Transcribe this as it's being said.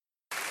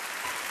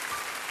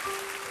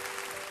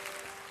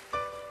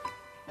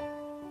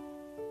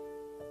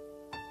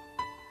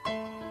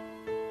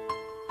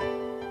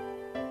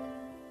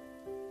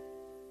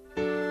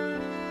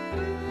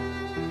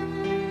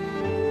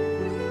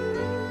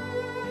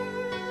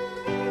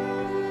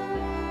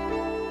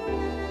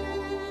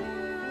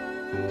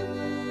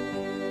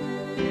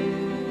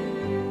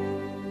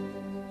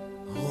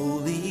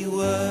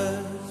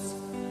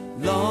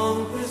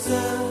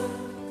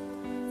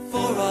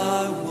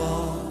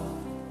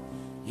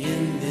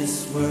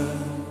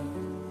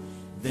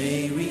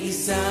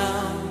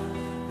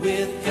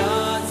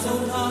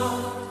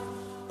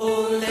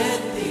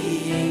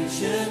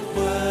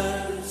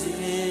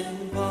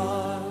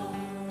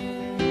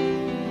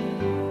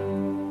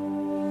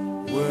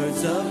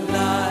Words of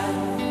life,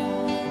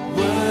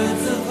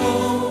 words of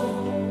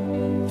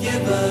hope,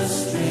 give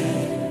us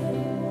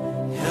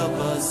strength, help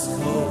us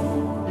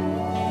cope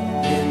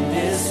in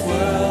this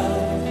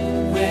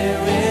world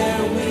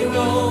where'er we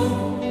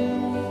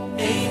roam.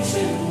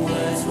 Ancient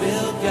words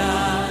will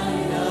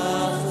guide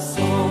us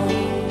home.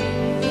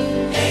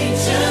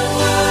 Ancient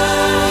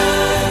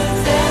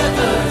words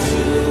ever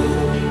true,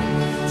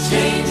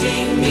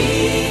 changing me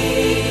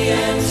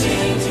and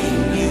changing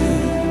you.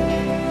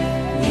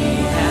 We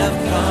have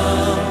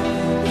come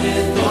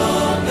with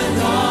open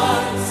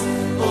hearts.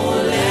 Oh,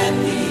 let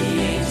the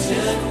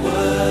ancient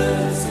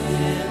words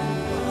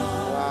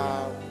impart.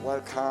 Wow,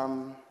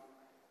 welcome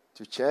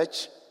to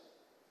church.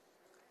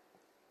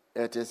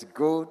 It is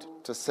good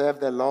to serve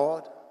the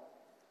Lord.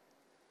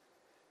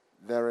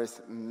 There is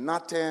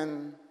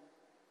nothing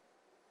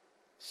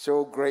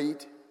so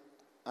great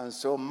and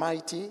so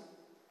mighty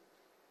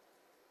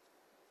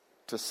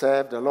to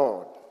serve the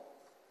Lord.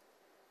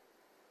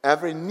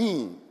 Every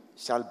knee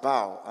shall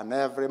bow and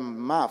every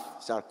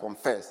mouth shall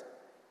confess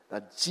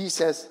that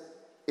Jesus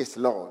is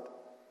Lord.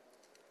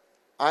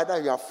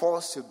 Either you are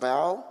forced to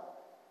bow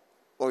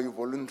or you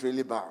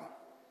voluntarily bow.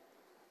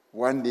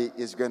 One day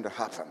it's going to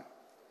happen.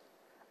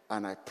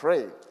 And I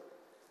pray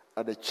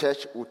that the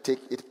church will take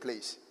its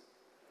place.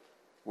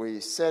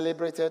 We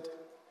celebrated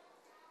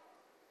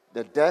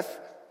the death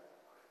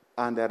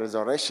and the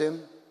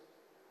resurrection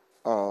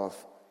of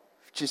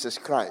Jesus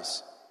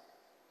Christ.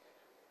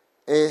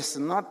 It's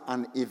not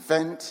an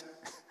event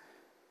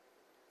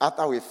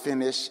after we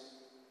finish,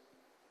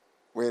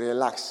 we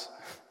relax.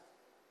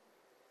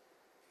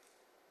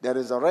 The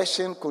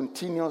resurrection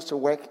continues to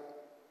work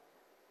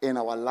in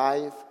our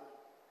life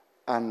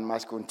and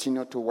must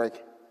continue to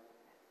work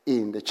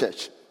in the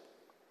church.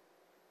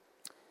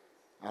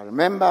 I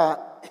remember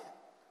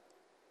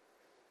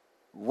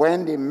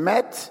when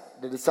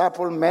the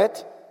disciples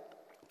met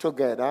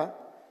together,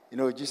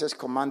 Jesus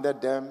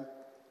commanded them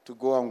to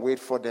go and wait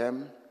for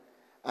them.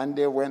 And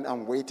they went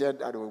and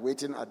waited, and they were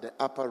waiting at the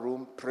upper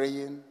room,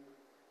 praying,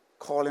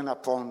 calling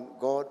upon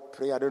God.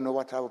 Pray, I don't know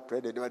what type of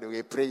prayer they do, they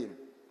were praying.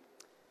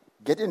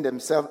 Getting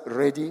themselves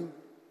ready.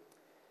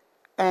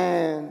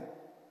 And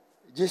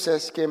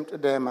Jesus came to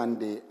them and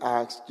they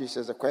asked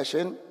Jesus a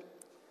question.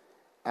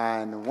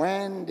 And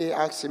when they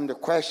asked him the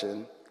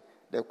question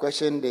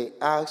they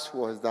asked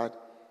was that,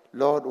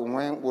 Lord,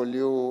 when will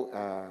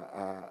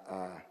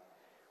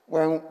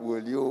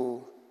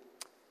you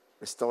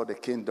restore the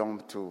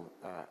kingdom to...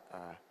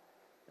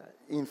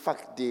 in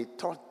fact, they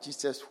thought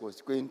Jesus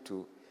was going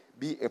to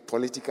be a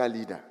political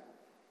leader.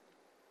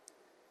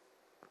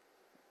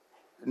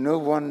 No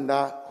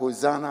wonder,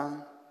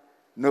 Hosanna.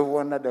 No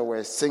wonder they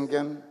were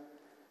singing.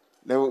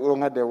 No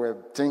wonder they were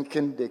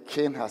thinking the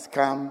king has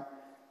come.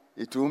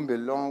 It won't be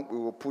long. We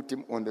will put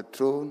him on the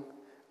throne.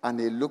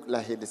 And it looked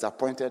like he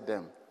disappointed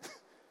them.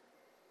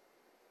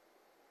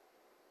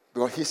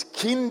 Because his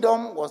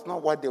kingdom was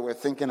not what they were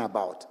thinking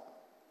about.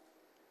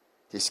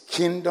 His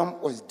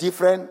kingdom was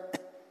different.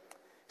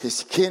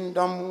 His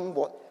kingdom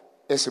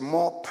is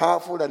more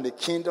powerful than the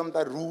kingdom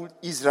that ruled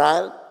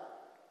Israel.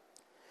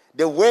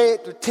 The way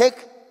to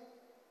take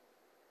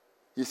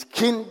his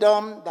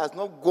kingdom does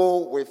not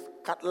go with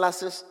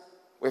cutlasses,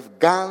 with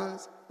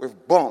guns,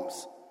 with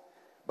bombs.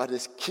 But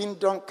his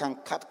kingdom can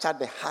capture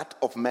the heart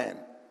of man.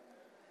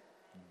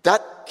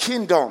 That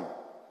kingdom,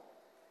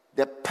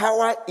 the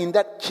power in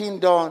that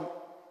kingdom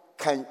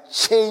can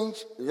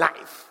change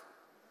life.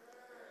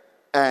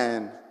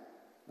 And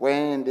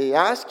when they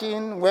ask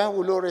him, when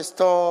will you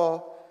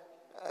restore,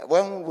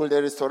 when will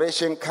the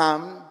restoration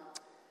come?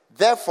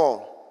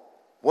 Therefore,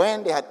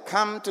 when they had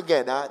come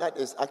together, that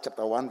is Acts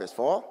chapter 1, verse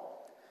 4.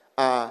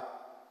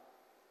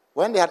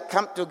 When they had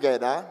come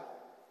together,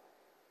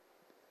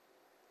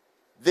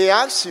 they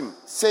asked him,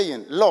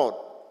 saying, Lord,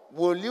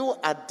 will you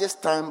at this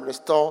time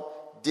restore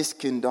this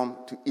kingdom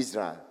to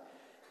Israel?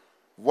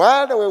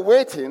 While they were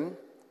waiting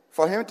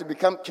for him to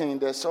become king,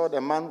 they saw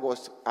the man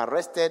was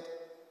arrested.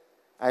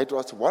 It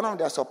was one of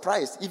their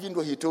surprise, even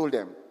though he told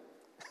them.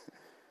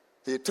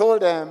 He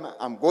told them,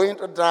 I'm going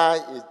to die.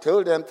 He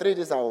told them 3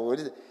 days I will.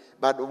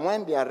 But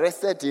when they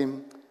arrested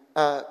him,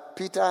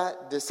 Peter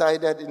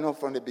decided,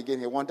 from the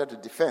beginning, he wanted to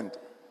defend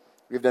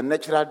with the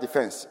natural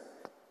defense.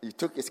 He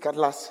took his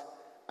cutlass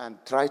and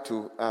tried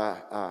to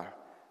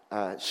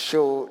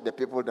show the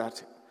people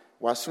that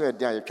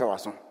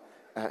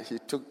he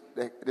took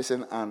this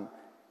and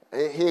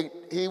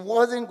he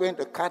wasn't going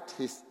to cut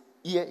his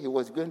ear. He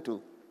was going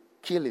to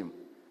kill him.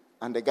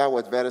 And the guy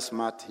was very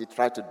smart. He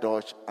tried to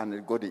dodge and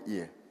it got the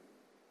ear.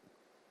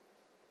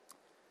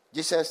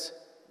 Jesus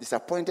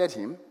disappointed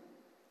him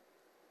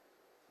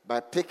by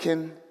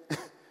picking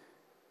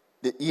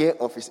the ear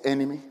of his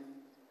enemy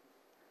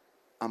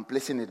and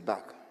placing it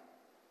back.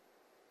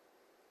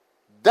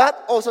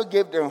 That also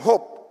gave them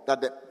hope that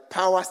the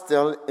power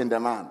still in the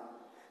man.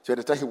 So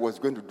they thought he was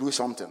going to do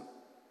something.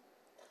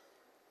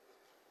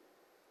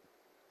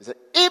 He said,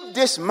 if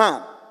this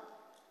man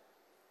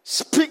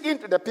speaking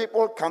to the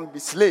people can be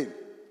slain,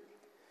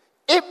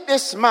 if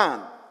this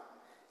man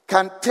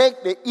can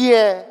take the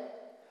ear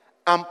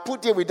and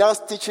put it without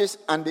stitches,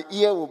 and the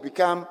ear will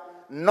become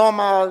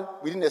normal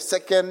within a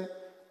second,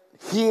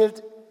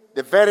 healed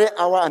the very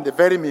hour and the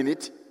very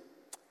minute,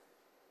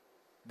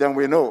 then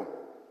we know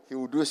he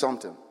will do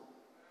something.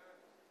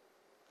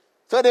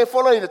 So they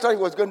followed him. They thought he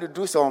was going to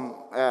do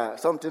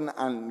something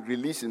and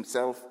release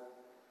himself.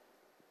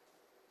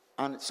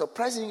 And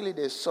surprisingly,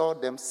 they saw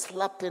them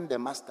slapping the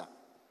master.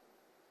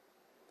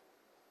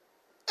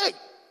 Hey!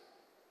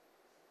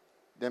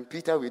 Then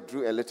Peter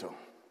withdrew a little.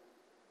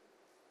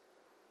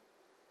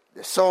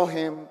 They saw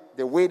him,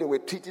 the way they were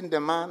treating the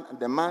man, and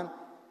the man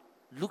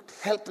looked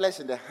helpless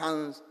in the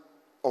hands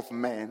of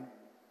men.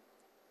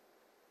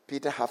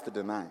 Peter had to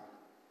deny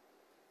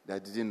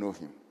that he didn't know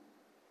him.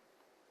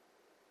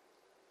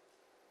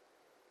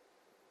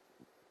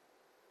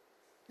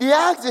 He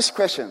asked this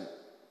question.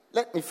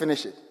 Let me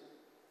finish it.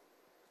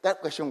 That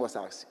question was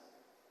asked.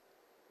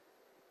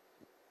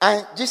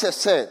 And Jesus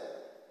said,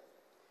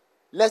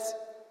 let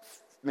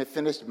me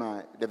finish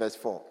the verse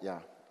 4. Yeah.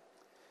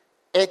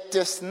 It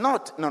is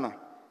not, no.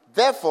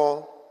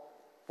 Therefore,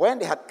 when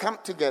they had come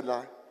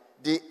together,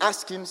 they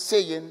asked him,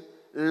 saying,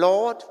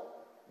 Lord,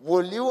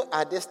 will you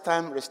at this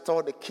time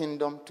restore the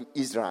kingdom to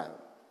Israel?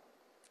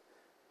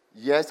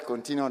 Yes,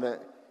 continue on.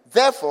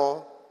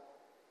 Therefore,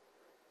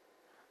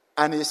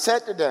 and he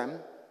said to them,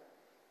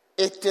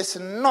 it is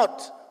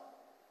not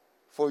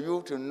for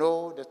you to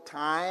know the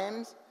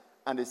times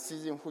and the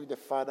season which the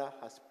Father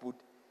has put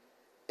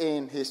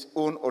in his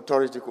own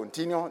authority.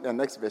 Continue, the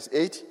next verse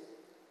 8.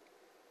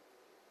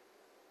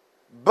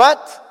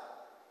 But,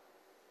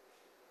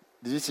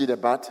 did you see the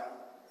but?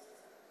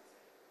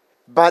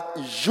 But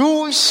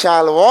you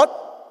shall what?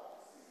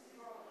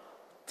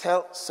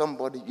 Tell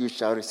somebody you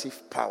shall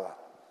receive power.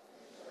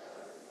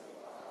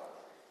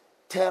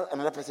 Tell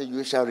another person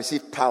you shall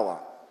receive power.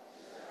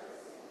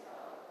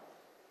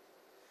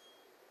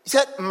 He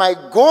said, my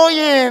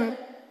going,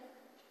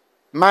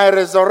 my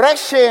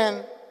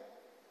resurrection,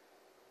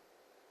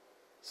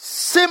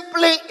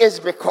 simply is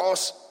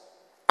because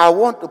I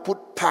want to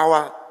put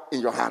power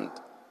in your hand.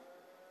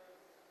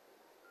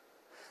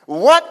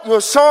 What you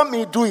saw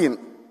me doing,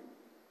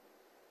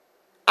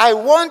 I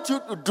want you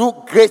to do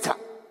greater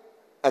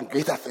and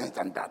greater things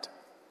than that.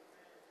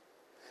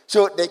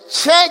 So the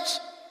church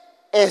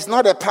is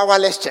not a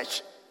powerless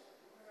church.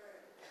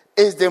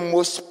 It's the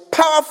most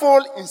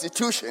powerful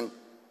institution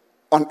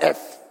on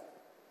earth.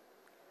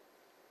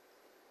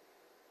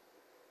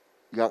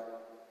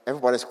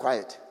 Everybody's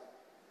quiet.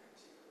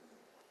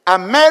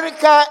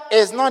 America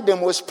is not the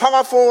most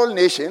powerful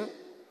nation.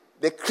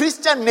 The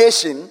Christian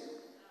nation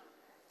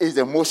is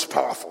the most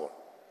powerful.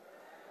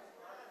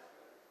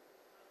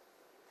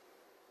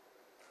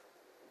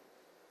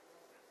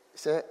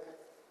 So,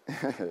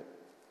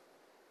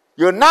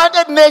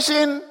 United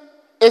Nations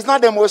is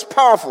not the most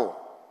powerful.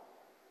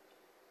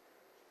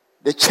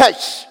 The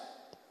church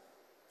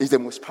is the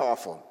most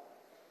powerful.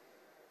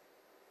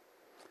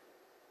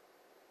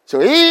 So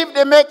if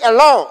they make a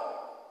law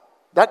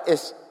that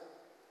is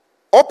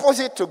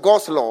opposite to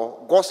God's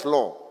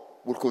law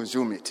will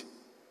consume it.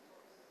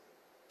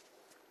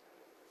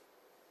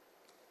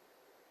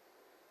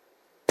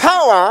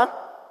 Power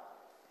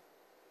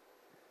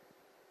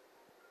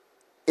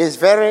is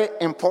very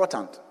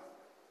important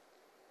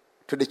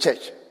to the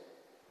church.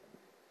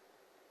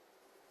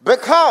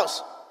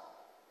 Because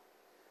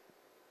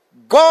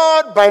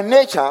God by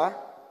nature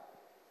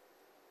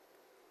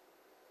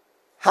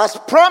has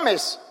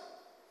promised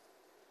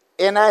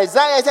in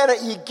Isaiah that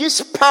he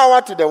gives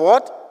power to the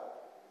what?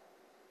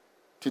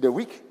 To the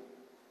weak.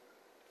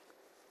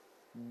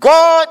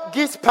 God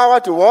gives power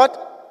to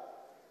what?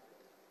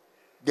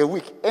 The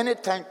weak.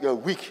 Anytime you're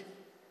weak,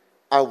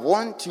 I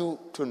want you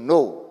to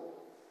know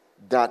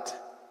that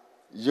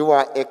you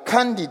are a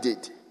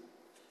candidate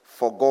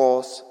for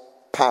God's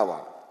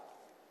power.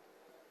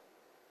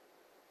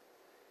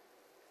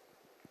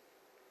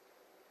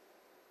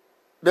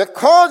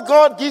 Because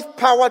God gives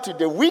power to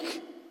the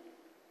weak,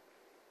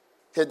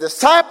 his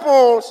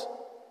disciples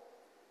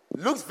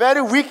look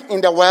very weak in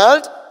the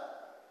world.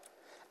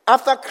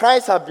 After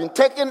Christ has been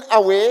taken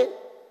away,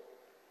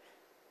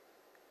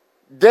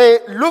 they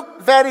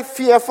look very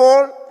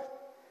fearful.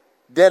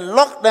 They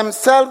lock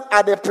themselves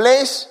at a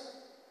place.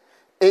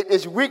 It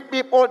is weak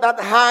people that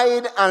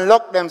hide and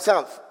lock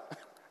themselves.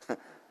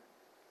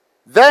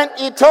 Then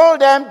he told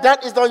them,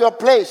 that is not your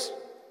place.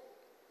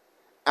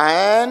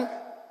 And,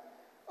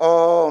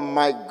 oh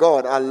my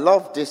God, I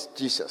love this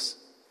Jesus.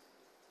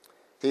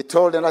 He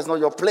told them, that's not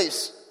your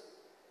place.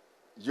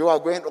 You are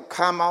going to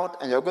come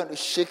out and you're going to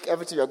shake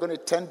everything. You're going to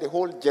turn the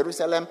whole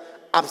Jerusalem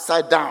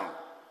upside down.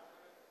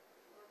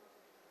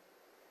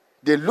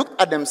 They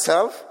looked at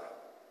themselves,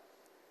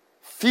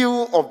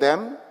 few of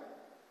them,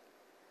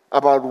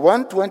 about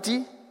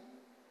 120.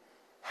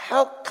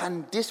 How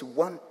can this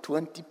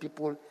 120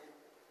 people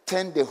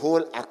turn the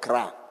whole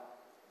Accra?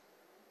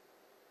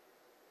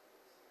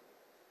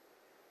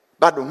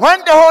 But when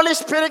the Holy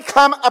Spirit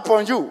comes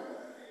upon you,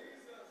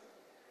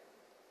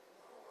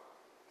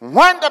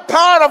 when the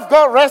power of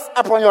God rests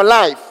upon your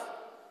life,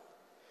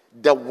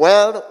 the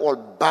world will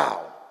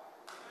bow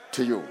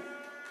to you.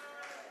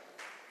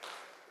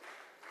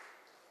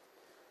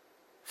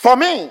 For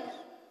me,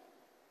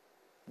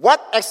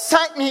 what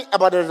excites me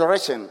about the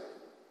resurrection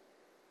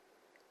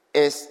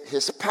is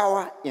his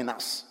power in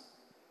us.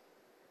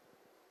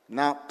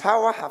 Now,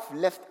 power have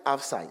left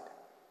outside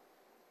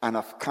and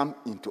have come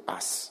into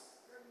us.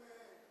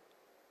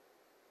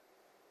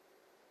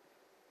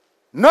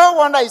 No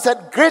wonder he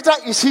said, greater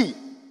is he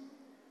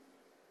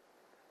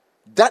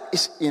that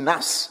is in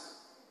us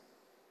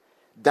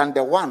than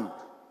the one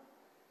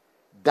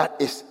that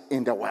is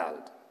in the world.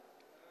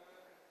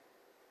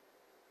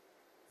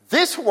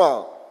 This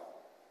world,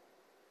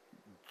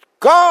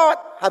 God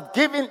has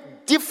given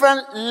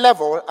different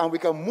levels, and we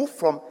can move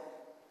from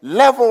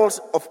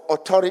levels of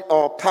authority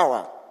or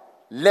power.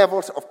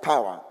 Levels of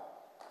power.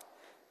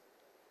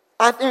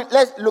 I think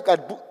let's look at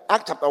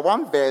Acts chapter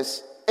 1,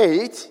 verse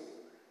 8.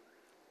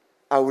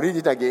 I'll read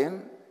it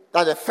again.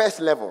 That's the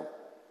first level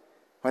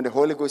when the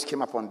Holy Ghost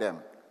came upon them.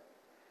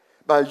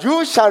 But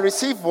you shall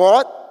receive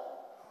what?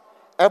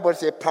 Everybody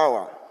say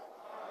power.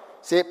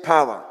 Say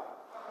power.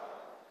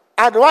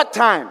 At what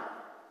time?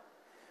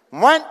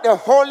 When the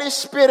Holy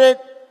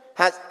Spirit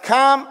has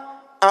come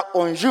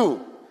upon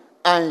you,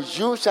 and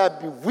you shall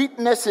be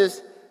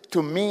witnesses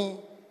to me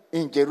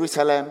in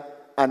Jerusalem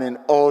and in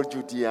all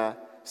Judea,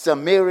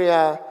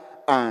 Samaria,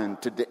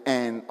 and to the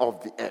end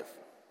of the earth.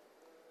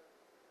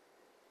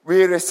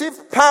 We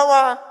receive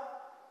power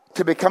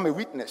to become a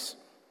witness.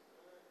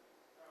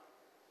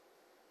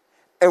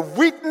 A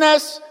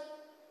witness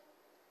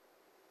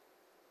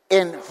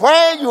in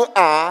where you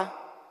are,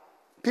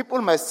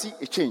 people must see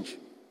a change.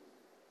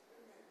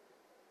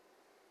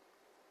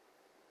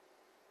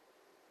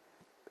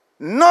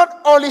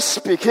 Not only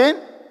speaking,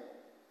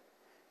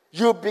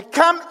 you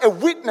become a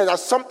witness that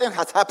something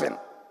has happened,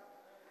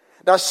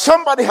 that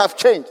somebody has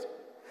changed,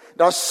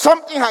 that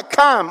something has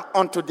come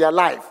onto their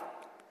life,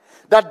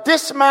 that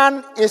this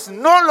man is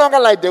no longer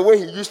like the way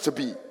he used to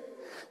be.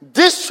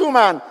 This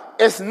woman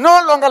is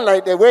no longer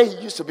like the way he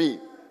used to be.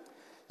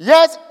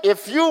 Yes,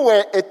 if you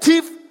were a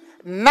thief,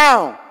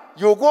 now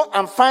you go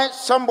and find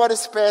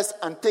somebody's purse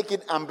and take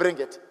it and bring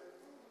it.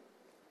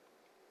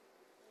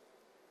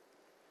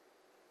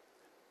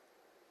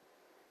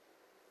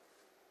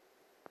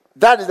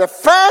 That is the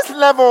first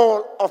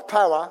level of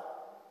power.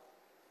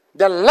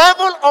 The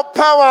level of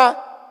power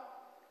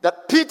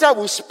that Peter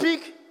will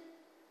speak,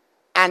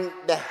 and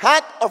the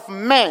heart of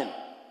man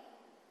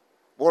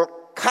will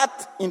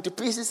cut into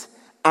pieces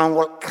and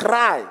will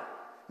cry.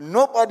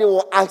 Nobody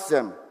will ask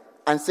them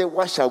and say,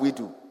 what shall we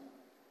do?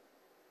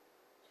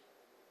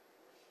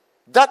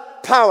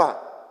 That power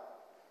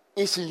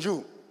is in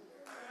you.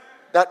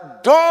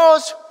 That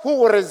those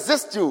who will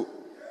resist you,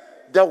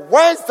 the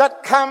words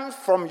that come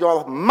from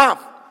your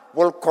mouth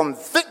will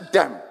convict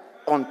them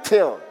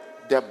until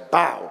they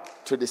bow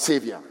to the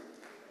Savior.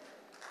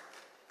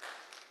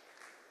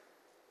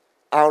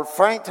 I'll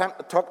find time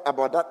to talk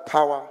about that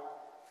power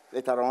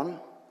later on.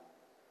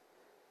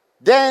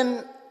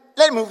 Then,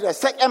 let's move to the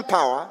second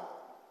power,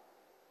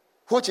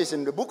 which is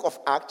in the book of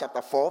Acts,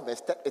 chapter 4, verse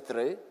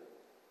 33.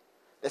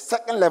 The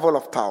second level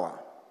of power.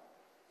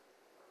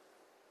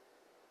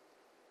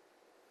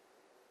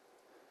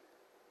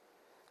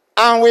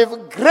 And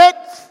with great,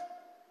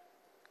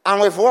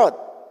 and with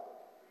what?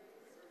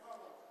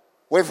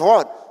 With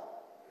what?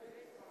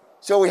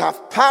 So we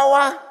have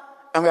power,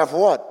 and we have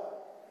what?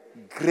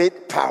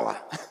 Great power.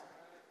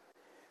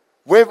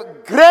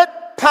 With great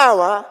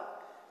power,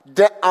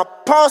 the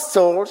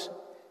apostles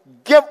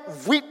gave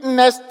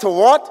witness to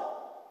what?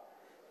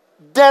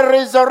 The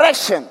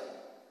resurrection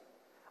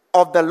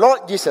of the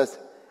Lord Jesus.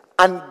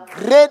 And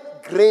great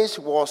grace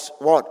was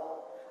what?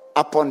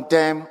 Upon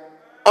them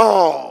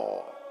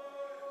all.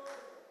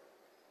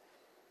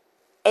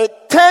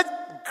 It takes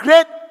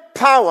great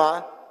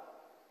power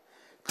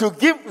to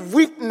give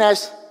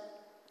witness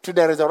to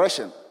the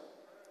resurrection.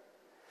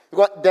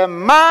 Because the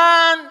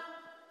man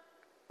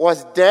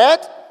was dead,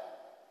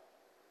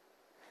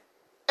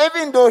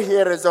 even though he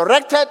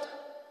resurrected,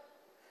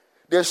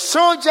 the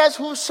soldiers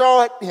who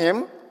saw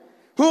him,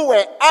 who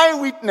were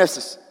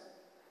eyewitnesses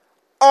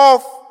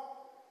of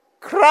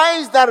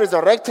Christ that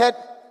resurrected,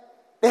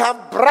 they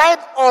have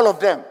bribed all of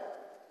them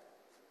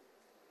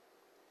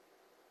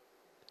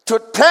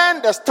to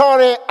turn the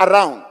story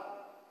around,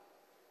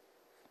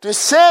 to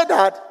say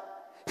that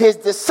his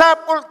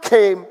disciple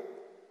came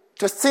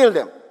to steal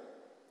them.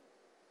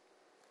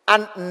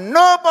 And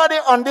nobody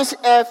on this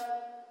earth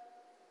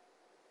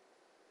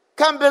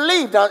can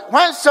believe that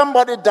when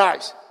somebody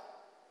dies,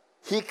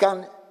 he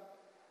can,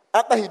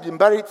 after he's been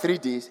buried 3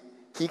 days,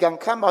 he can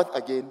come out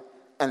again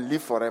and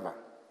live forever.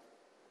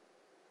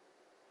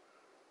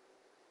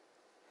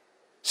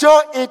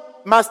 So it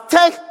must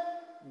take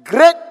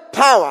great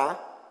power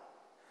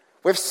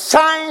with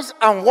signs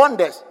and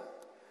wonders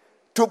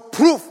to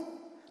prove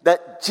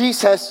that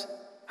Jesus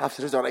has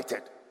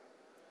resurrected.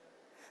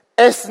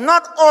 It's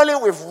not only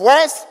with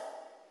words,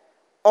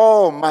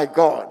 oh my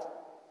God.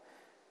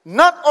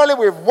 Not only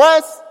with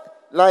words,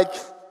 like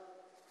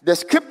the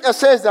scripture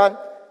says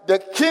that the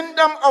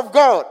kingdom of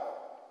God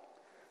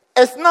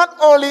is not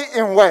only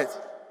in words,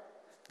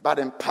 but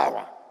in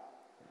power.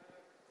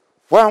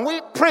 When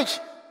we preach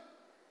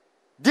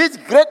This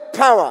great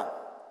power,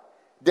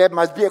 there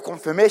must be a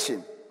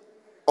confirmation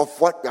of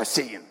what you are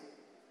saying.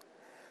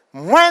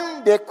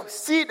 When they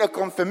see the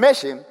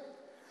confirmation,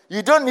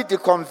 you don't need to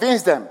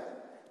convince them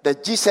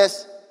that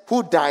Jesus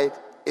who died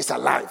is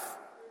alive.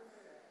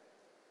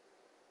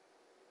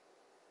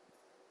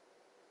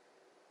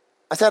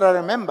 I said, I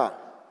remember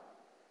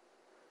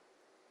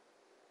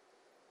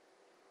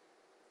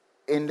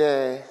in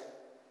the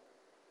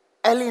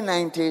early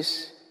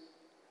 90s,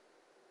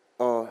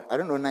 or I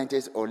don't know,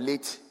 90s or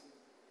late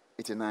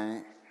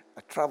 89,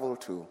 I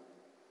traveled to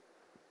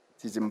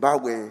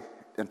Zimbabwe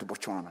and to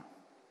Botswana.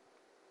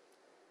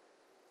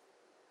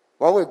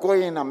 While we were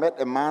going, I met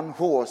a man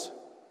who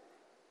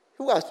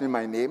asked me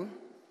my name,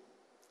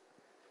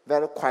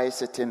 very quiet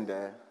sitting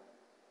there.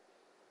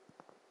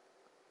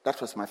 That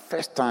was my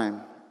first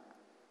time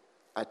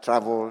I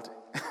traveled.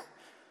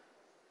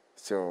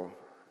 So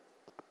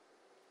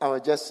I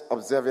was just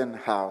observing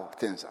how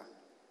things are.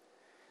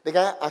 The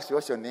guy asked me,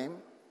 what's your name?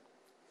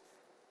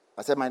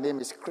 I said, my name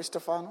is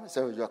Christopher. He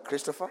said, you are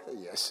Christopher?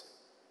 Yes.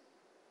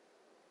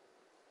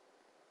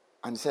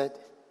 And he said,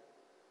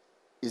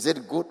 is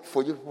it good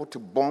for you people to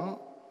bomb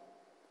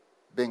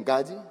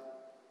Benghazi?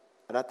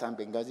 At that time,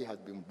 Benghazi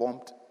had been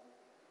bombed.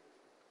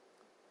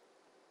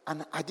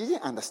 And I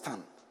didn't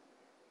understand.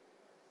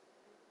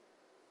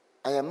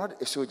 I am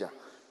not a soldier.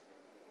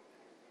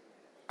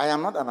 I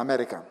am not an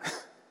American.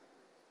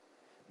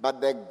 But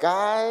the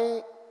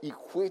guy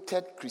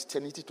equated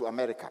Christianity to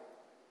America.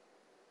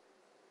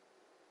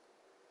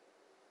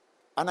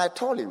 And I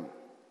told him,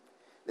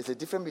 there's a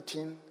difference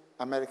between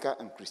America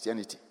and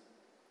Christianity.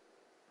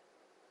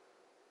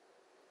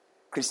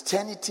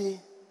 Christianity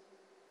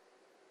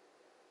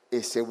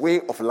is a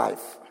way of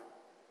life,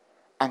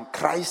 and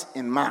Christ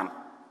in man.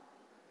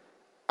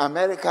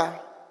 America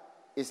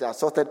is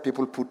assorted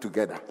people put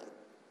together.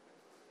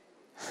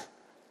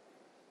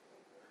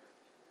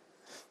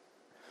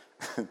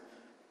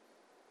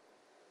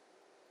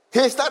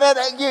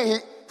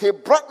 He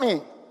brought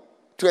me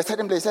to a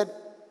certain place. He said,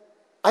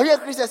 are you a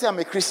Christian? I said, I'm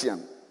a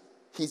Christian.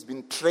 He's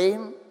been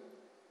trained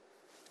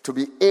to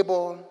be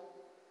able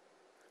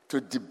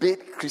to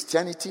debate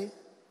Christianity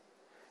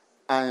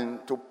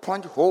and to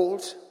punch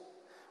holes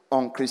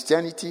on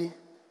Christianity,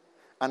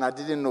 and I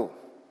didn't know.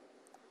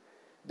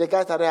 The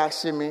guy started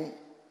asking me,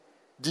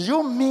 do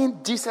you mean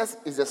Jesus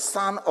is the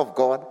Son of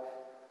God?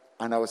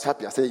 And I was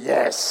happy. I said,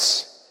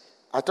 yes.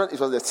 I thought it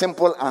was a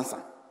simple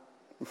answer.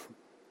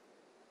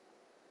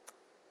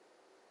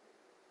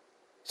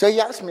 So he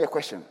asked me a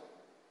question.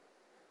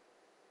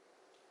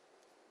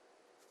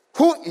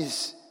 Who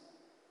is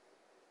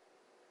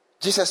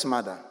Jesus'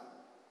 mother?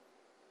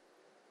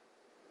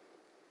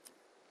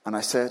 And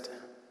I said,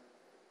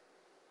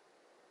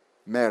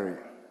 Mary.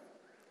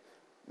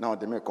 Now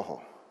they make her.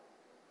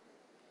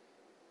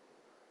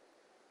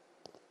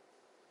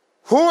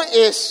 Who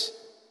is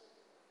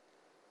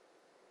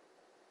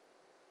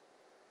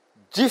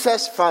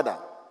Jesus' father?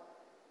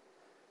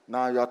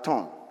 Now your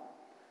turn.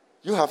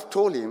 You have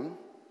told him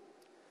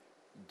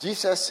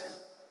Jesus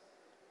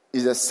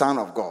is the Son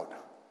of God.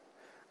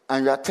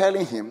 And you are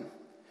telling him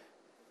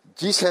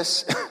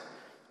Jesus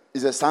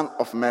is the son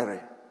of Mary.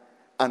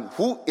 And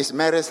who is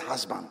Mary's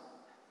husband?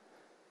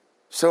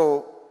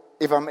 So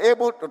if I'm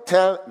able to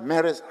tell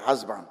Mary's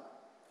husband,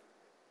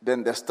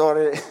 then the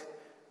story...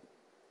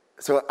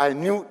 So I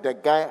knew the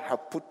guy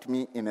had put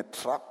me in a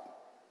trap.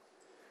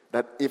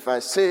 That if I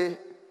say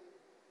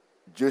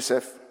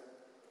Joseph,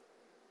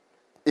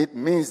 it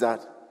means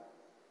that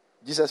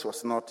Jesus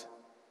was not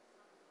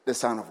the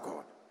Son of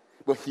God.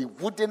 But he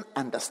wouldn't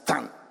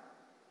understand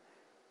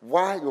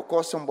why you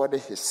call somebody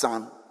his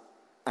son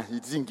and he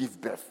didn't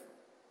give birth.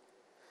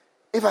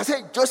 If I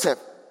say Joseph,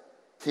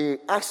 he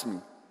asked me,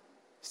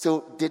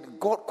 so did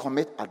God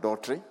commit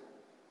adultery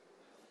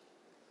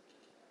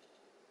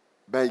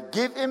by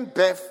giving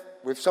birth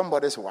with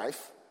somebody's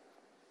wife?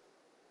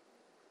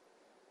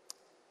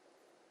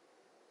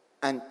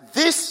 And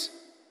this,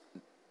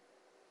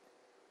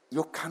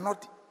 you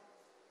cannot.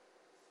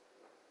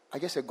 I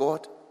just said,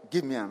 God,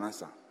 give me an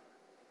answer.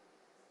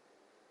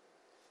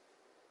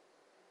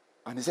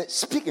 And he said,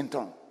 speak in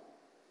tongue.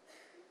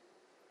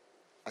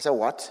 I said,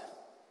 what?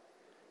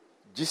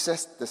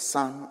 Jesus, the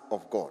Son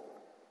of God.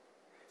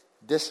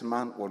 This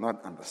man will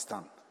not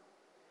understand.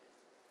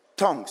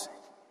 Tongues,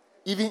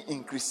 even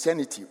in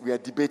Christianity, we are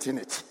debating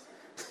it.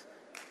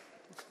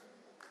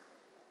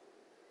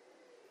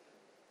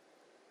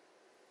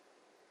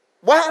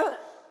 Well,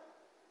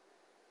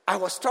 I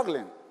was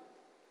struggling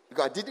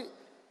because I didn't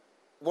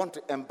want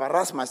to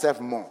embarrass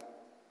myself more.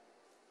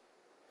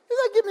 He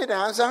said, give me the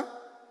answer.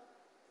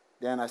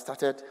 Then I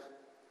started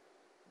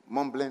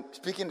mumbling,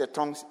 speaking the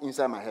tongues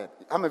inside my head.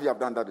 How many of you have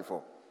done that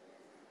before?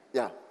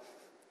 Yeah.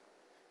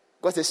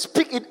 God said,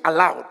 speak it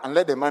aloud and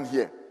let the man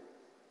hear.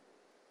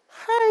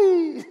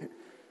 Hi.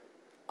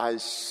 I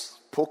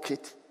spoke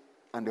it,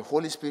 and the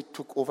Holy Spirit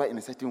took over in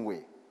a certain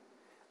way.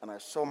 And I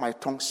saw my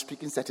tongue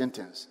speaking certain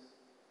things.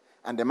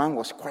 And the man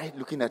was quiet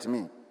looking at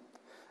me.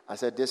 I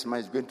said, this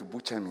man is going to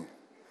butcher me.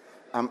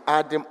 I'm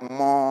adding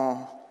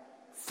more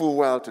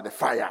fuel to the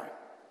fire.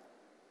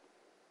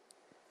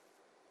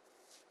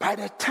 By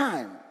the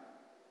time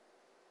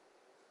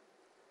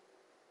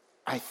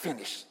I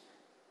finished,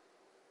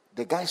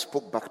 the guy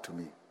spoke back to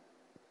me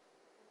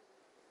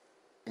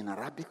in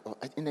Arabic or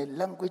in a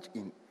language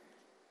in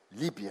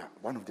Libya,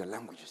 one of the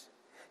languages.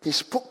 He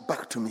spoke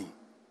back to me.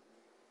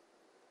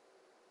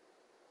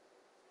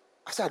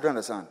 I said, I don't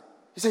understand.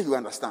 He said, you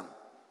understand.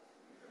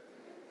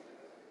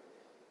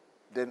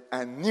 Then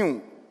I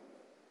knew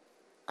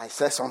I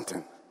said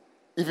something,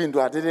 even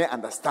though I didn't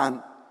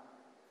understand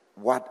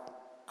what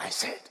I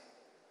said.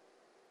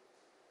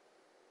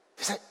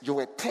 He said, you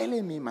were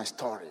telling me my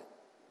story.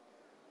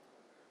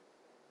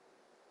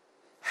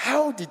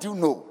 How did you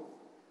know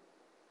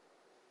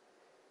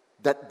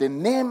that the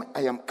name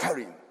I am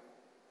carrying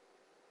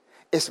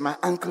is my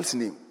uncle's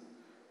name?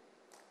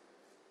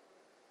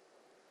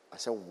 I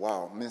said,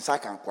 wow,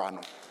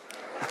 Minsakankwano.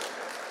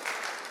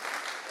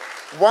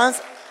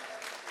 Once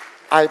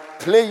I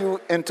play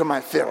you into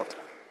my field,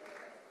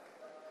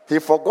 he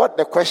forgot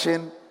the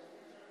question,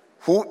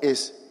 who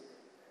is?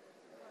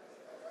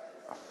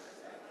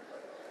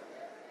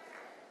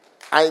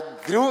 I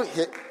drew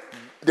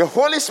the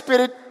Holy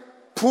Spirit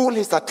pulled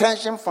his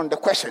attention from the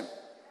question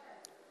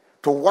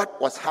to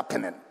what was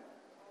happening.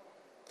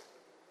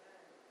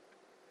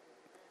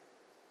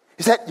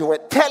 He said, you were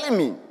telling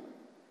me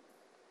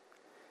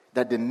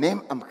that the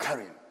name I'm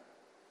carrying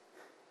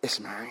is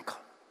my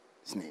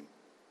uncle's name.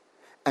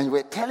 And you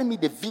were telling me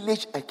the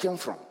village I came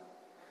from.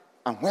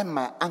 And when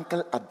my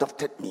uncle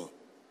adopted me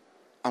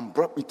and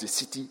brought me to the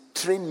city,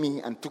 trained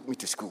me and took me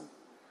to school.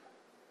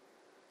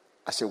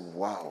 I said,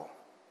 wow.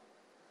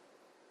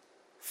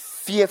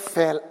 Fear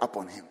fell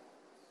upon him.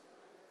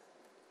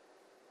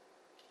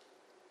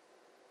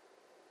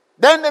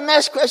 Then the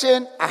next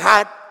question I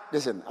had,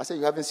 listen, I said,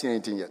 you haven't seen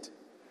anything yet.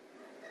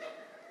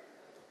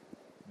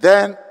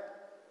 Then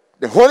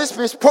the Holy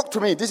Spirit spoke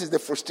to me. This is the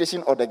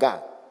frustration of the guy.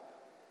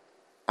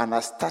 And I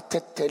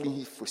started telling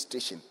his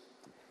frustration.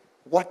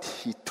 What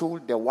he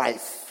told the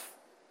wife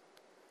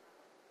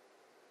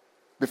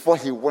before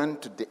he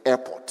went to the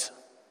airport.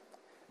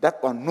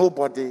 That one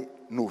nobody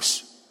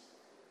knows.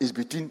 It's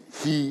between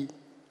he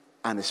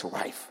and his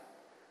wife.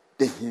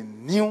 Then he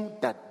knew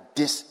that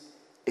this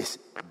is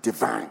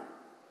divine.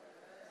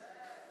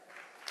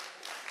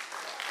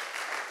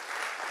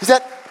 He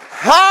said,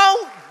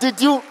 how did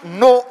you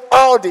know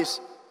all this?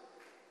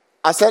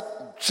 I said,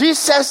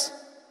 Jesus,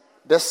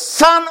 the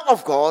Son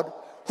of God,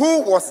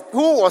 who was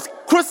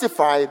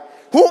crucified,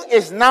 who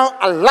is now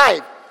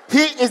alive,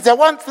 he is the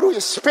one through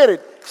his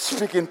Spirit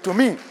speaking to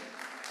me.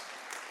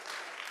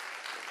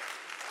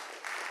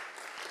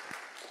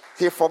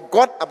 He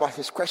forgot about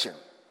his question.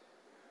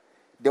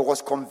 There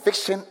was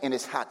conviction in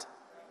his heart.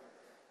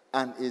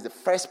 And he's the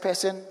first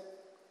person.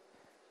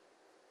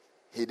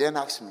 He then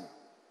asked me,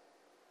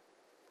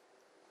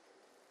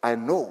 I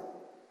know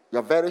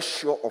you're very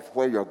sure of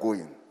where you're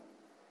going,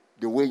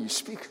 the way you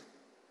speak.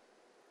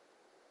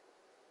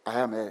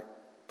 I am a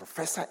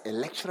professor, a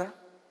lecturer.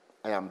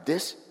 I am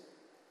this.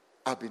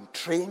 I've been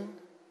trained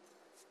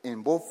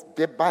in both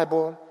the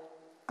Bible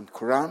and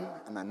Quran,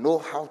 and I know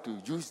how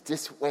to use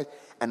this word,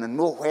 and I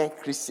know where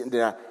Christian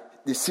there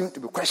seem to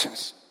be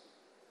questions.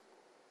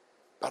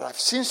 But I've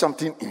seen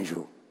something in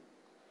you.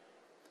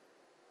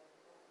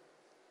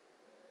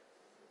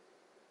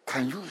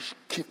 Can you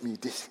give me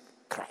this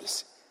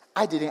Christ?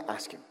 I didn't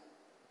ask him.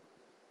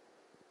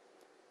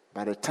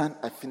 By the time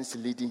I finished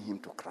leading him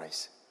to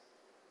Christ,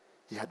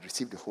 he had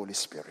received the Holy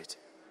Spirit.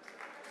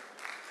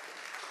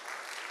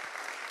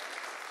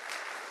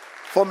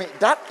 For me,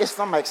 that is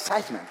not my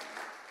excitement.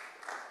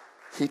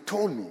 He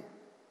told me,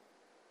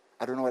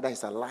 I don't know whether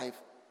he's alive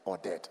or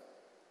dead.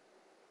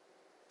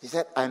 He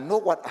said, I know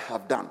what I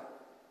have done.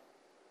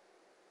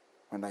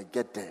 When I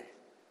get there,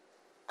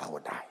 I will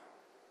die.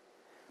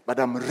 But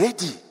I'm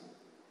ready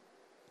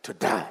to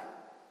die.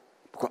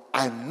 Because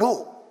I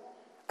know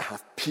I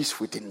have peace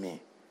within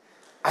me.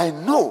 I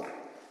know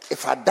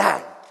if I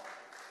die,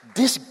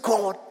 this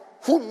God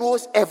who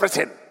knows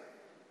everything,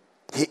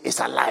 he is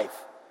alive.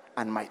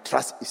 And my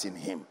trust is in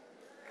him.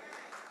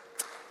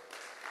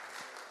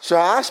 So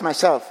I asked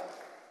myself,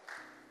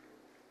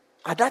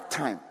 at that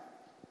time,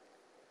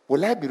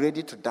 will I be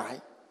ready to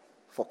die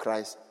for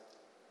Christ?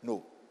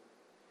 No.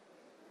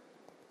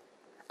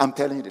 I'm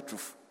telling you the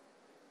truth.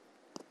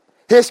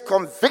 His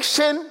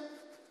conviction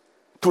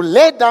to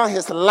lay down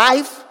his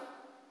life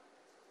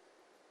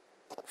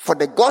for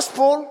the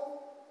gospel,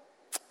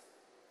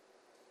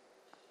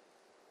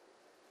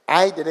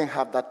 I didn't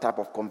have that type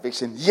of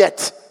conviction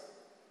yet.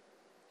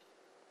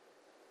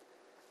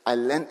 I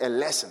learned a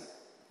lesson.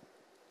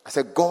 I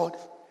said, God,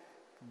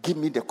 give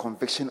me the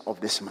conviction of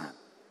this man,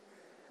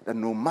 that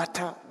no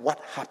matter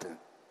what happened,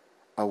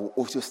 I will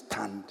also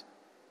stand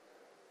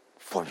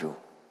for you.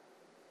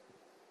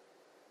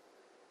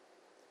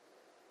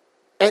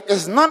 It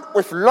is not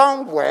with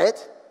long word.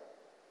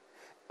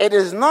 It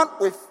is not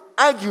with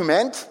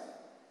argument.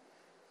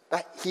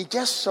 But he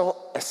just saw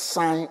a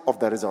sign of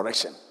the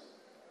resurrection.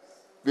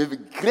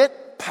 With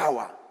great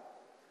power,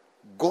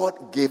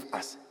 God gave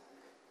us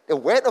the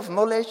word of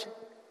knowledge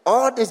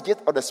All this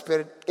gift of the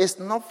Spirit is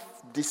not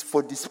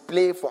for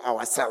display for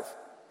ourselves.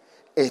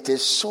 It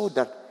is so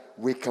that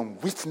we can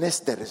witness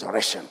the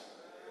resurrection.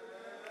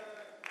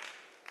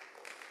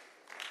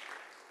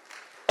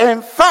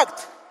 In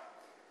fact,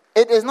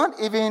 it is not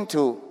even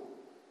to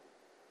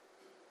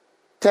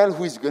tell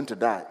who is going to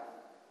die.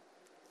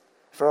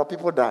 For our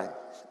people die.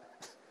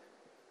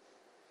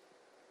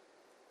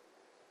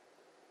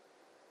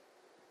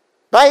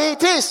 But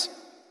it is.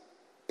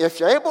 If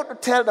you're able to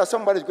tell that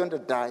somebody is going to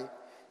die,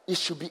 you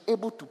should be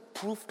able to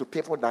prove to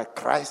people that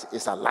Christ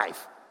is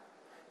alive.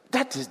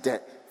 That is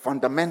the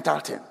fundamental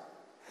thing.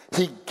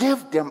 He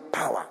gave them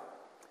power.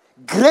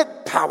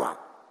 Great power.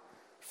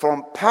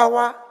 From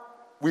power,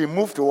 we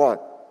move to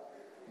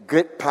what?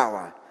 Great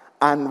power.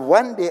 And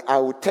one day I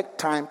will take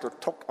time to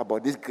talk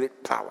about this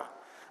great power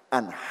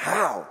and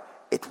how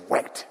it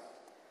worked.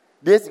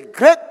 This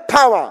great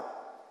power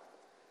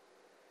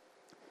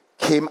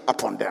came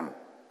upon them.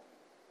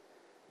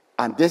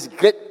 And this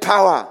great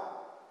power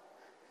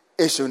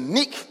is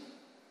unique.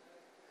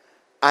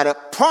 At a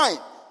point,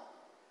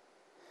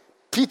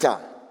 Peter,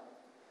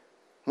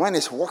 when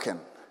he's walking,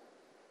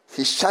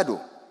 his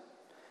shadow,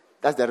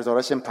 that's the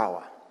resurrection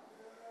power.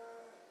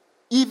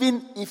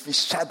 Even if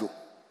his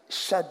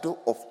shadow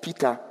of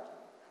Peter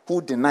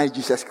who denied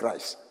Jesus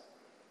Christ,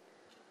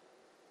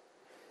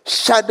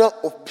 shadow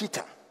of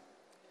Peter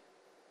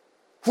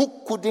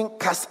who couldn't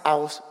cast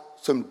out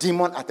some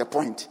demon at a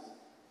point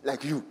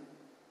like you,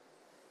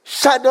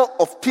 shadow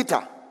of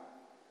Peter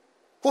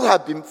who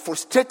had been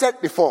frustrated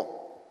before,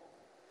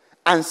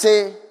 and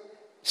say,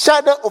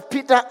 shadow of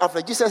Peter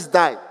after Jesus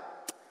died,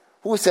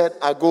 who said,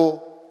 I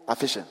go a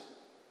fishing.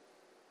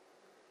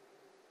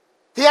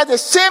 He had the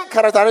same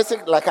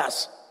characteristic like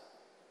us.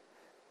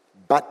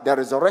 But the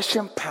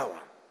resurrection power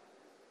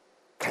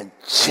can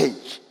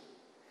change,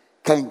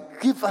 can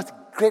give us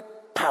great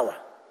power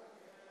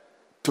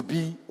to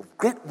be of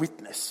great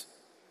witness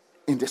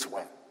in this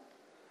world.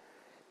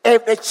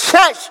 If the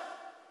church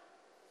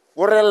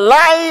will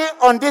rely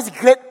on this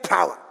great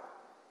power,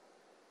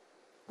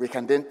 we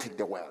can then take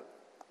the world.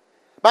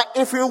 But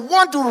if we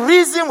want to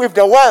reason with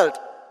the world,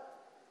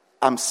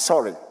 I'm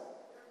sorry.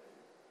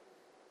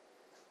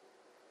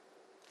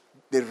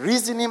 The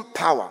reasoning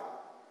power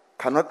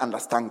cannot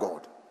understand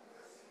God.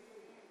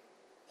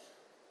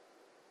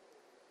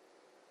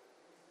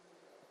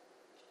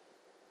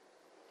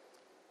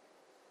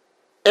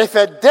 If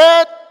a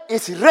dead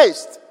is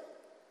raised,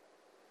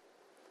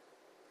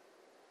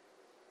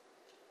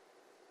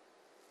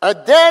 a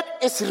dead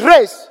is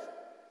raised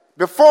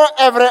before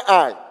every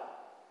eye,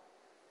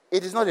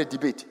 it is not a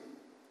debate.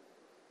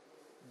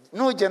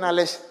 No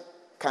journalist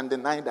can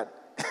deny that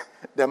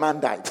the man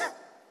died.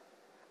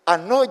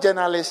 And no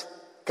journalist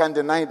can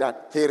deny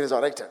that he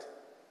resurrected.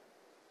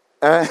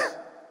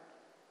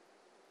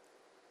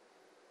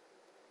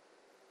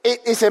 It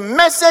is a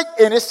message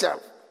in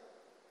itself.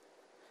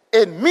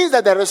 It means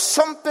that there is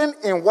something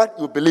in what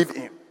you believe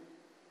in.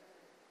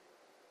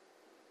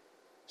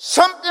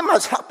 Something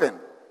must happen.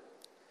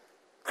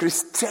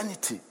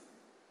 Christianity,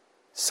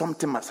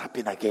 something must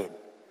happen again.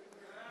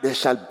 There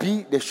should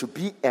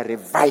be a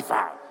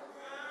revival,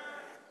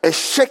 a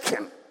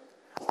shaking,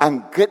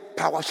 and great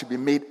power should be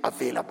made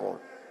available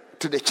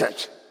to the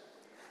church.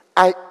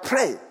 I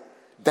pray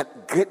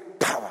that great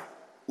power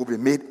will be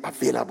made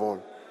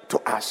available to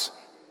us.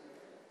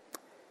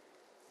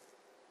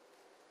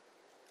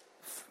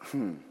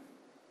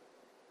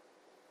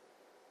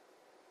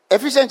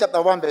 Ephesians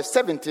chapter 1 verse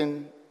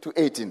 17 to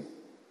 18.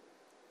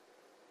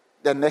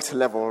 The next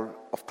level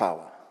of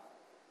power.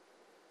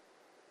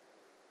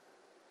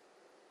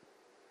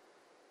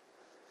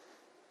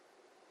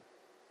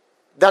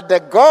 That the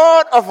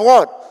God of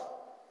what?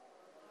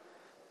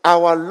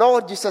 Our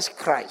Lord Jesus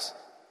Christ,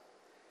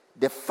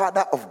 the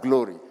Father of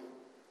glory,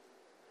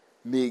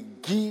 may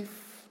give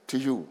to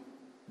you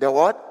the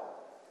what?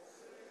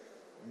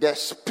 The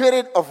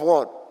spirit of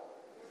what?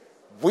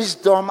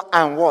 Wisdom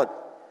and what?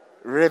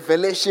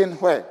 Revelation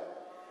where?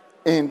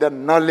 In the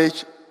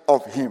knowledge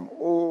of him.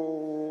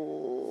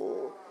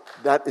 Oh,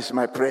 that is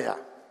my prayer.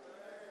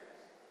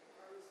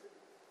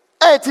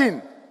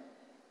 18.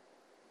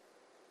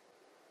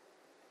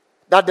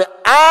 That the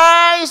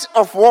eyes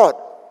of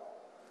what?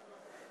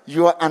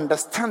 Your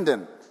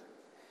understanding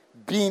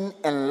being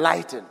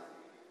enlightened,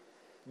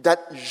 that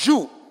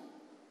you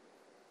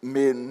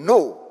may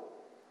know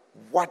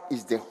what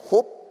is the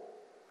hope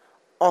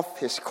of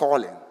his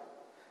calling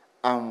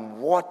and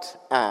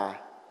what are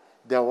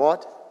the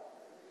what?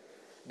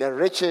 The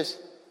riches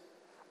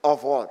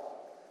of what?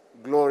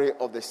 Glory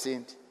of the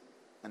saint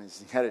and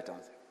his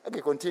inheritance.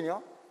 Okay, continue.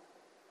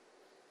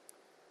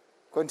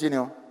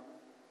 Continue.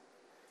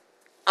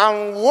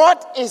 And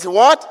what is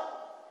what?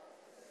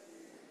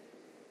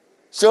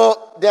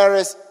 So there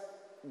is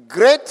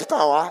great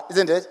power,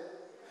 isn't it?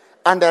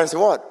 And there is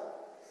what?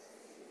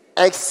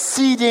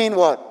 Exceeding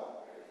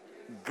what?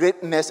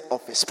 Greatness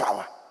of his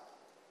power.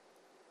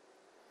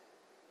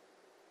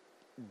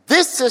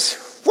 This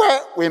is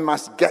where we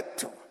must get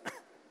to.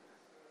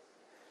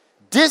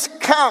 This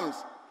comes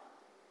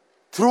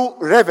through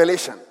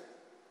revelation.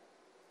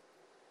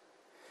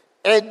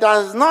 It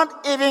does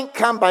not even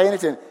come by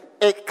anything.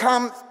 It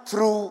comes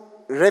through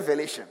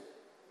revelation.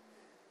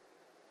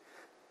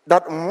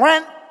 That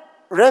when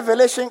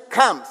revelation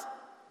comes,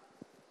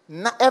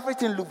 now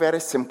everything looks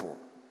very simple.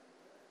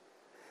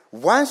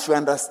 Once you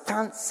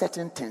understand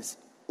certain things,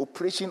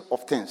 operation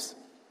of things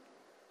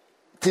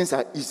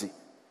are easy.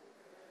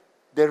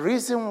 The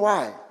reason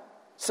why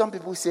some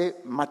people say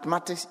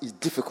mathematics is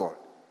difficult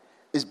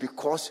is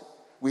because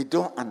we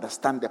don't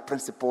understand the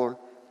principle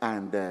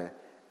and the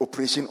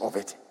operation of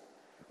it.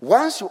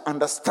 Once you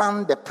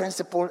understand the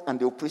principle and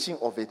the operation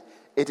of it,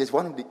 it is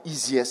one of the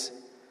easiest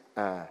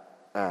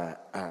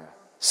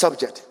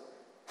subject,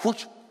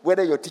 which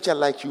whether your teacher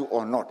likes you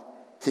or not,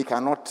 he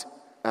cannot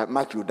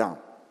mark you down.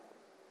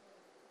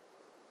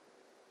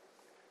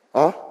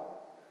 Huh?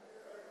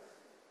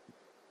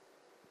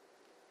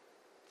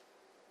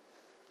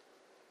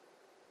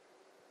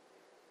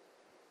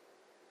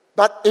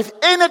 But if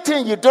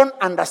anything you don't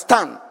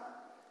understand,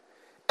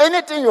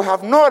 anything you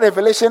have no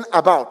revelation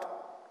about,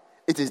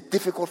 it is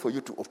difficult for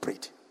you to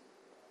operate.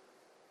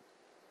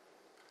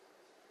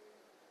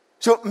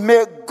 So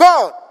may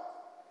God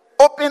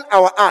open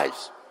our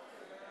eyes.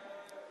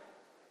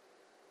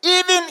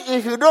 Even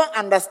if you don't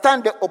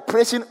understand the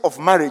operation of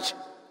marriage,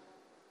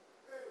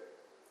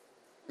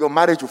 your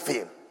marriage will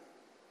fail.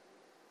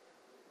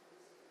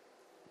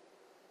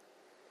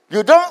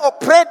 You don't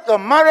operate your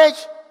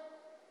marriage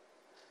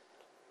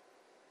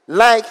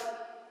like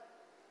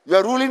you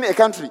are ruling a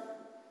country.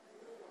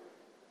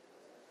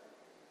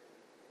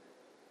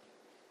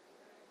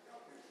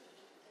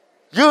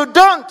 You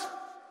don't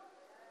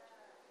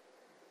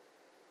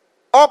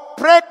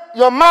operate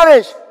your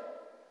marriage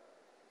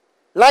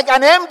like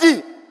an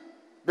MD,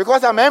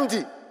 because I'm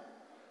MD.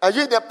 I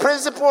use the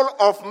principle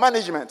of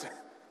management.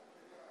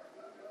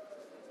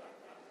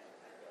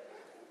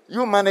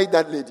 You manage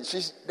that lady.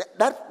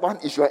 That one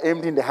is your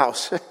MD in the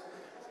house.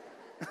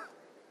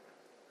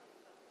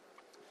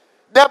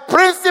 The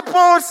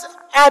principles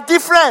are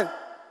different.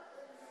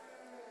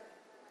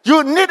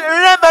 You need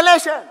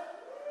revelation.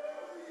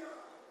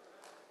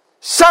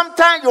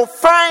 Sometimes you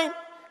find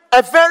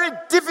a very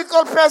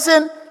difficult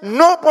person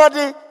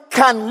nobody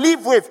can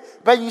live with,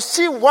 but you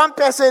see one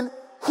person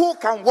who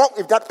can work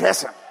with that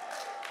person.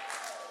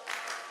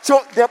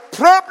 So the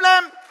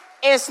problem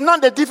is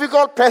not the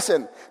difficult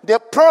person. The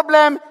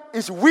problem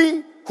is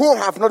we who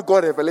have not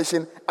got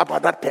revelation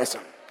about that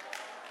person.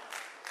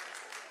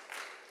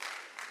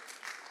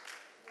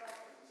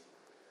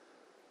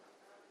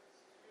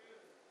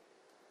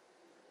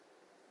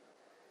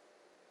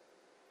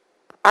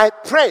 I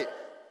pray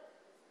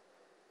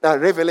that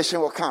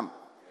revelation will come.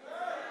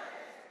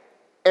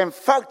 In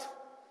fact,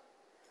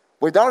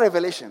 without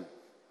revelation,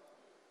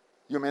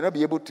 you may not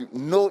be able to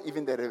know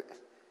even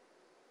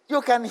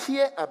you can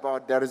hear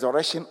about the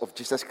resurrection of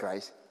Jesus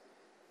Christ.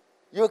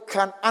 You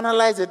can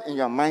analyze it in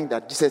your mind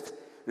that Jesus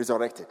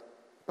resurrected.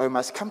 But we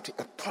must come to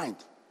a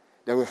point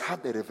that we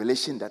have the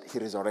revelation that he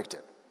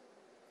resurrected.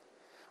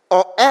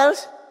 Or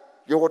else,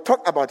 you will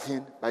talk about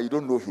him, but you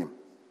don't know him.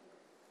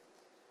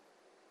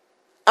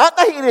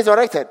 After he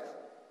resurrected,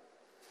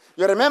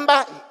 you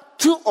remember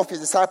 2 of his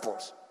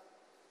disciples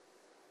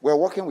were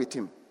walking with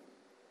him.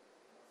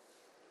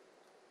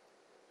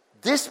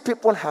 These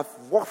people have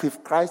walked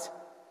with Christ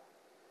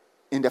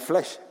in the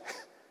flesh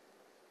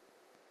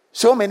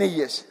so many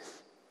years.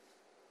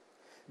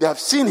 They have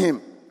seen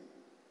him.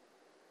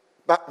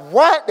 But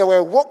while they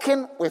were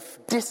walking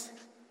with this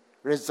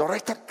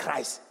resurrected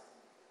Christ,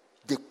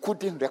 they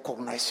couldn't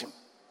recognize him.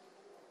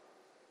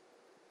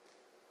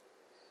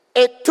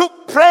 It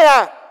took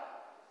prayer.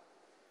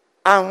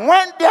 And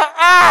when their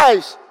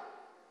eyes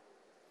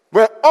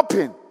were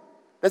open,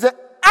 they said,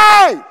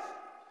 "Aye,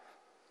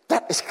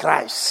 that is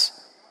Christ."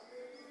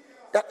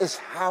 That is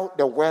how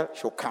the world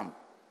should come.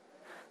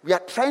 We are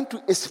trying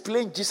to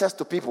explain Jesus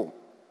to people,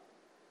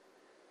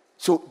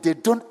 so they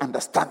don't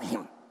understand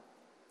him.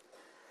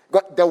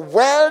 But the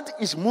world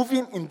is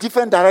moving in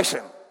different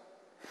direction.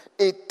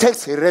 It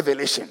takes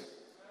revelation.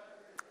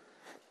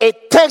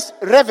 It takes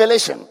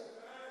revelation.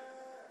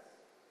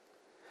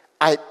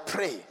 I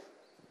pray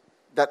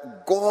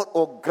that God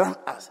will grant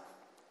us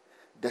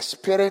the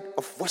spirit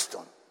of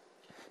wisdom.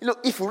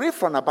 If you read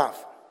from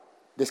above,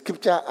 the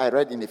scripture I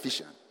read in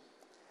Ephesians,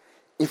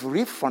 if you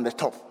read from the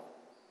top,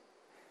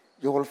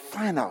 you will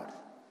find out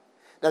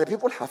that the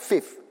people have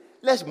faith.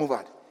 Let's move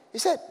on. He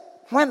said,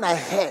 when I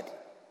heard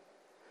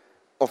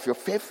of your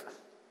faith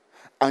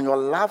and your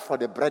love for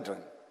the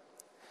brethren.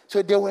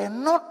 So they were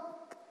not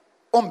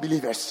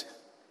unbelievers.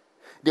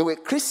 They were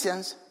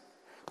Christians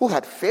who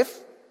had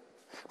faith,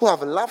 who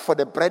have love for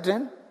the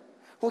brethren,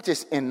 which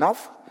is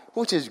enough,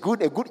 which is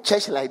good, a good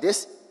church like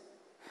this.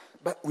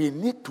 But we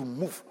need to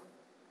move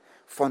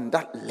from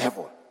that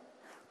level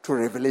to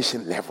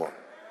revelation level.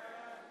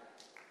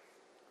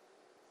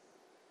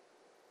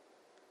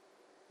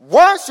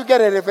 Once you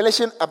get a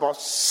revelation about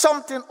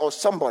something or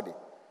somebody,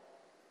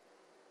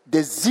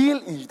 the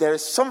zeal, there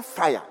is some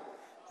fire.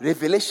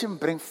 Revelation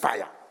brings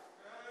fire.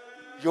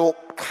 You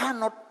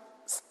cannot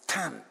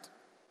stand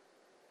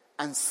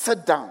and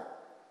sit down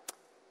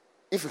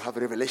if you have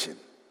revelation.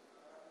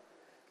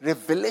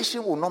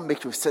 Revelation will not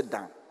make you sit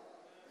down.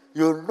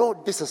 You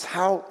know this is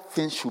how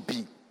things should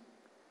be.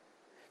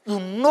 You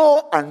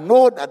know and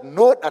know that,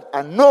 know that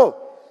and know.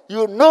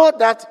 You know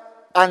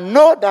that and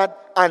know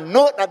that and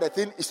know that the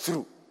thing is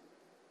true.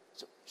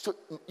 So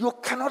you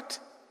cannot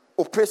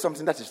operate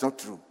something that is not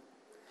true.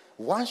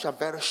 Once you are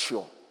very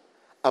sure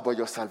about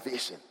your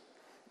salvation,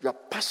 you are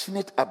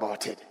passionate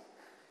about it,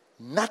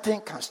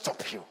 nothing can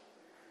stop you.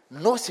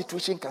 No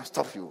situation can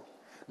stop you.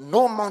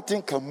 No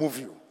mountain can move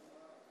you.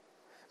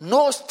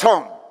 No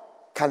storm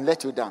can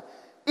let you down.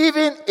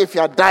 Even if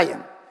you are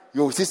dying,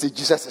 you will see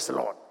Jesus is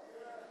Lord.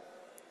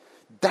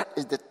 That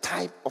is the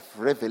type of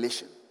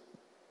revelation.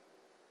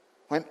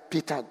 When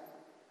Peter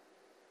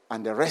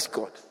and the rest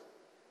got,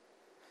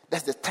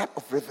 that's the type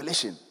of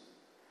revelation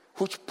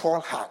which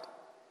Paul had.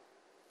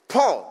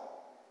 Paul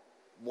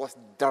was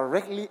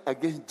directly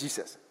against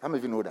Jesus. How many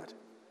of you know that?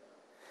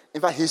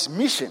 In fact, his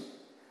mission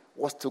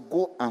was to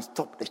go and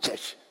stop the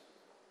church.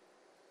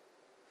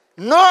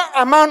 No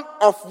amount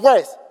of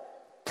words.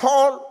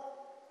 Paul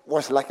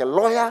was like a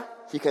lawyer.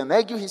 He can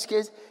argue his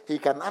case. He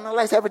can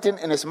analyze everything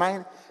in his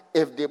mind.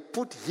 If they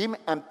put him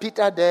and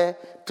Peter there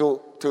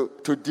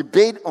to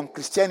debate on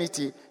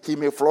Christianity, he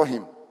may floor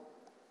him.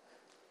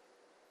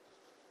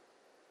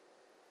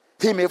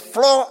 He may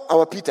floor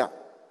our Peter,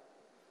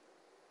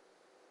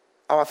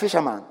 our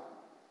fisherman,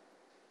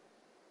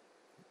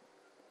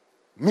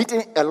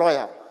 meeting a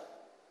lawyer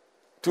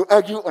to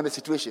argue on the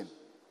situation.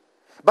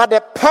 But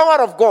the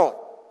power of God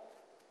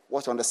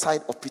was on the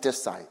side of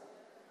Peter's side.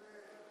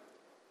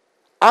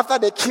 After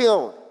they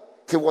killed,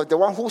 he was the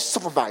one who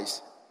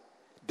supervised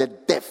the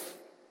death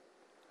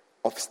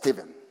of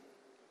Stephen.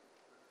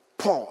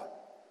 Paul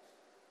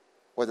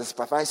was the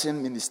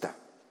supervising minister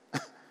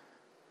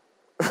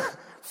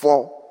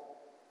for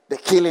the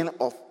killing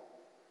of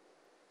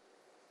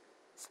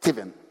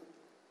Stephen.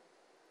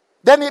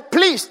 Then he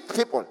pleased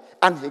people,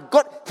 and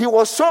he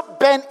was so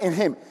bent in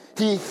him.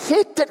 He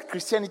hated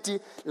Christianity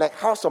like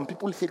how some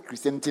people hate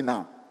Christianity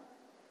now.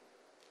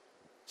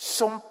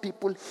 Some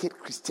people hate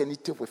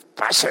Christianity with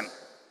passion.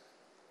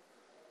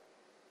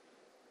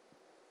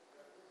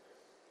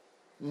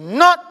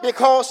 Not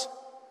because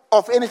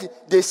of anything.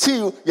 They see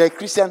you're a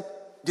Christian,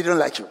 they don't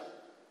like you.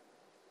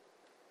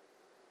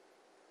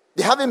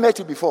 They haven't met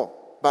you before,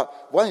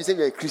 but when you say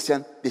you're a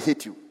Christian, they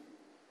hate you.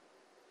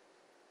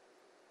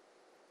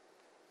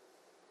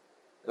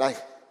 Like,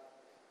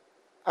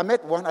 I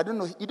met one, I don't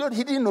know, he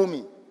didn't know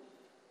me.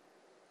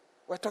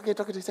 We're talking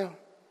to each other.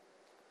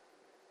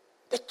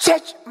 The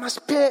church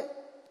must pay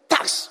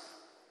tax.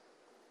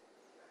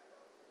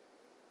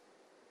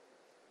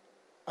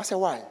 I said,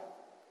 why?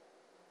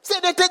 Say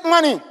they take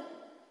money.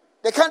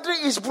 The country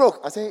is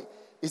broke. I say,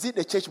 is it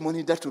the church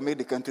money that will make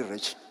the country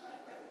rich?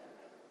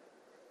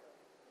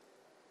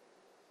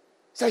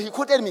 So he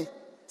quoted me.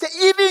 Say,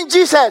 even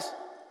Jesus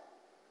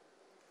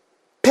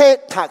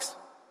paid tax.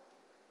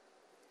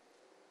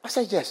 I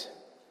said, yes.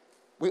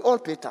 We all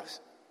pay tax.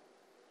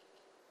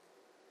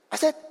 I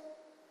said,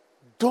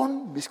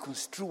 don't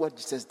misconstrue what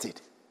Jesus did.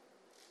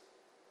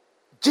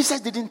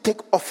 Jesus didn't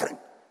take offering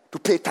to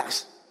pay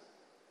tax.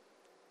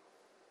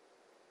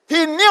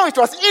 He knew it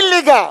was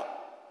illegal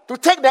to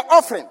take the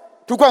offering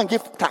to go and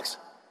give tax.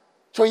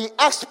 So he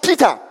asked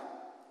Peter,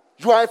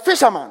 you are a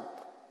fisherman,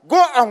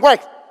 go and work,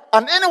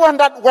 and anyone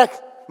that works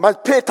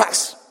must pay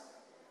tax.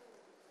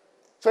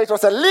 So it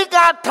was a legal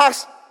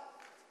tax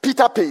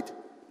Peter paid.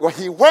 Well,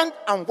 he went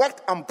and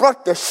worked and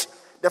brought the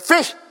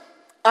fish,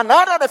 and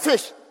out of the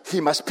fish,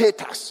 he must pay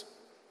tax.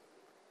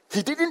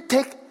 He didn't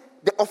take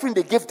the offering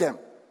they gave them.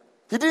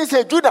 He didn't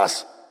say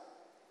Judas.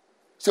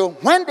 So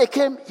when they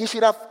came, he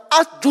should have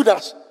asked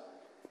Judas,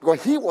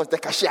 because he was the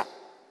cashier.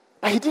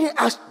 But he didn't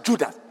ask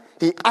Judas.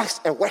 He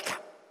asked a worker.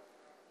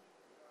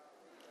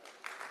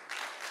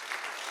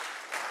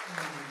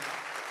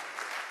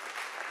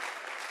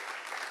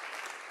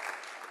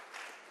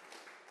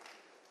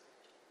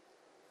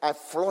 I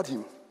floored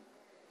him.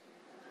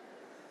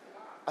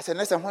 I said,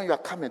 next time when you are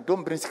coming,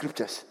 don't bring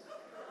scriptures.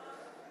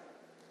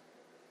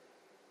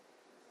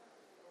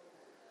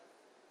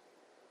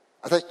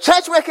 I said,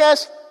 church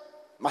workers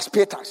must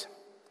pay tax.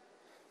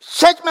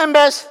 Church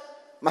members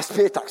must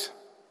pay tax.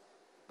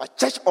 But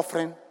church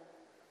offering,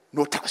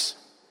 no tax.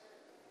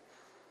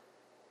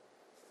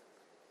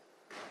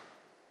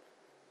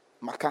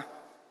 Maka.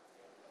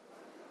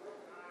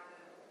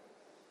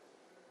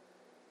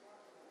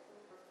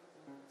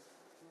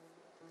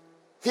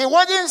 He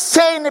wasn't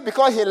saying it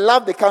because he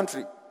loved the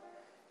country.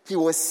 He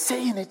was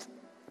saying it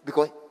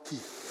because he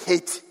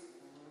hates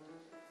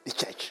the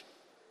church.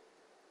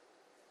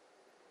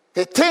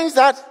 He thinks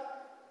that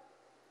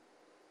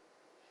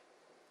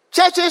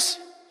churches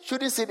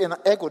shouldn't sit in an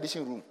air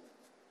conditioning room.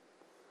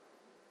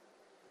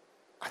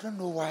 I don't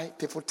know why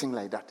people think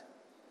like that.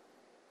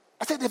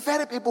 I said the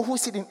very people who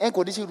sit in air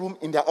conditioning room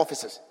in their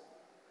offices,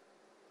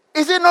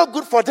 is it not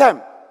good for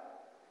them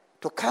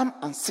to come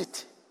and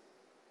sit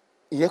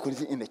in air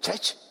conditioning in the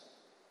church?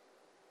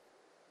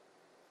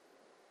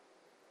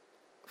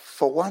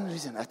 For one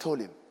reason, I told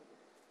him,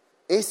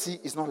 AC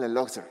is not a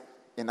luxury.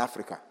 in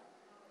Africa.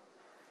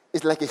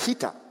 It's like a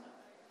heater.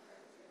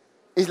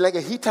 It's like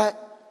a heater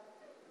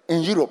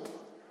in Europe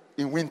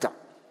in winter.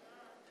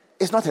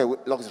 It's not a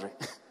luxury.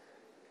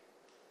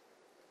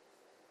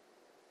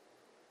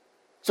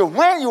 So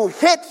when you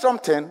hate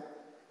something,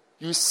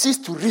 you cease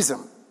to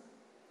reason.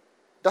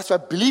 That's why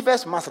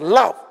believers must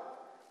love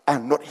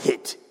and not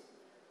hate.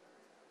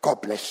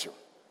 God bless you.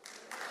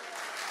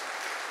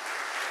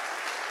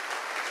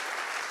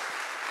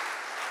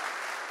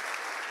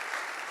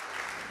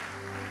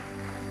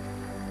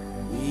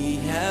 We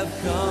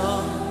have come